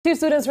Two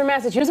students from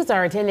Massachusetts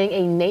are attending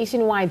a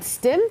nationwide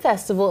STEM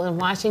festival in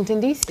Washington,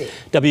 D.C.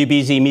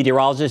 WBZ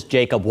meteorologist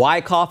Jacob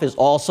Wycoff is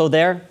also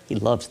there. He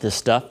loves this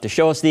stuff to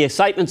show us the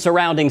excitement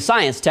surrounding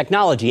science,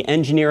 technology,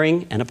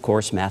 engineering, and of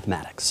course,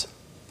 mathematics.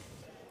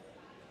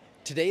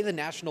 Today, the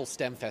National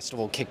STEM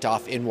Festival kicked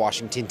off in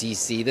Washington,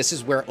 D.C. This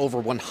is where over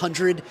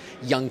 100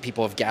 young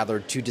people have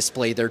gathered to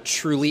display their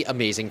truly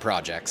amazing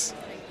projects.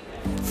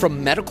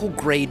 From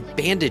medical-grade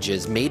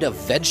bandages made of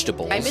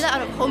vegetables. I made that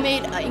out of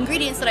homemade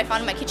ingredients that I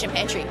found in my kitchen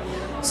pantry.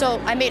 So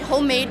I made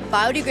homemade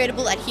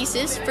biodegradable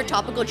adhesives for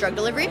topical drug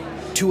delivery.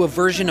 To a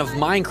version of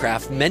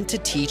Minecraft meant to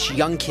teach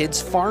young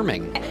kids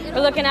farming.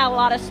 We're looking at a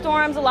lot of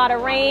storms, a lot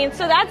of rain,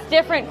 so that's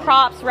different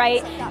crops,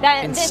 right?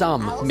 And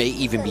some may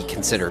even be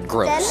considered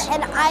gross.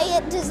 And I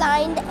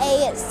designed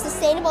a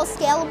sustainable,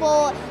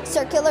 scalable,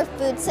 circular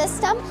food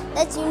system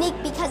that's unique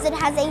because it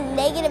has a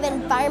negative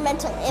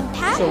environmental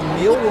impact. So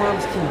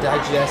mealworms can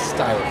digest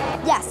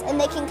styrofoam? Yes, and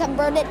they can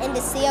convert it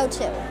into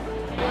CO2,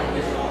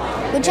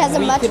 which has a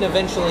much... We can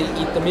eventually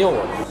eat the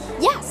mealworm?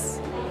 Yes.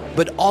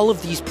 But all of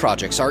these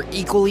projects are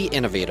equally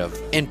innovative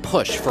and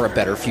push for a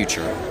better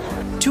future.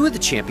 Two of the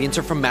champions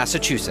are from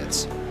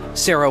Massachusetts,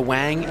 Sarah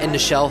Wang and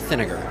Nichelle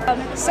Thinagar.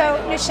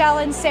 So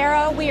Nichelle and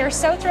Sarah, we are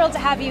so thrilled to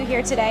have you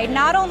here today,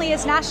 not only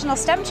as National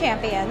STEM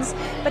champions,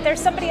 but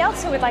there's somebody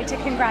else who would like to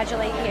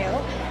congratulate you.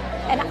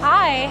 And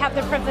I have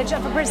the privilege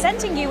of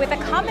presenting you with a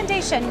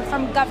commendation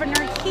from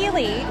Governor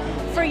Healy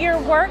for your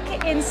work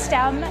in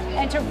STEM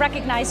and to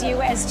recognize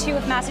you as two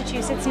of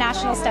Massachusetts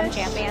National STEM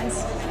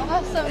champions.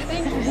 Awesome,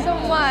 thank you so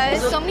much.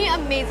 So many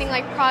amazing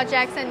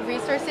projects and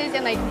resources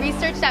and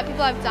research that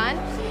people have done.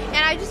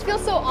 And I just feel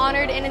so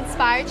honored and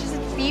inspired to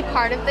just be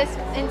part of this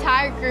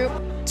entire group.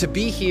 To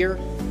be here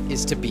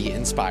is to be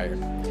inspired.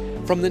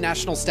 From the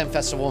National STEM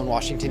Festival in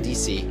Washington,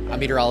 D.C., I'm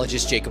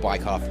meteorologist Jacob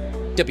Wycoff,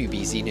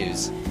 WBZ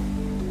News.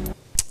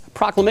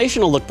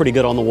 Proclamation will look pretty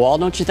good on the wall,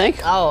 don't you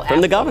think? Oh, From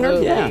the governor?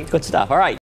 absolutely. Yeah, good stuff. All right.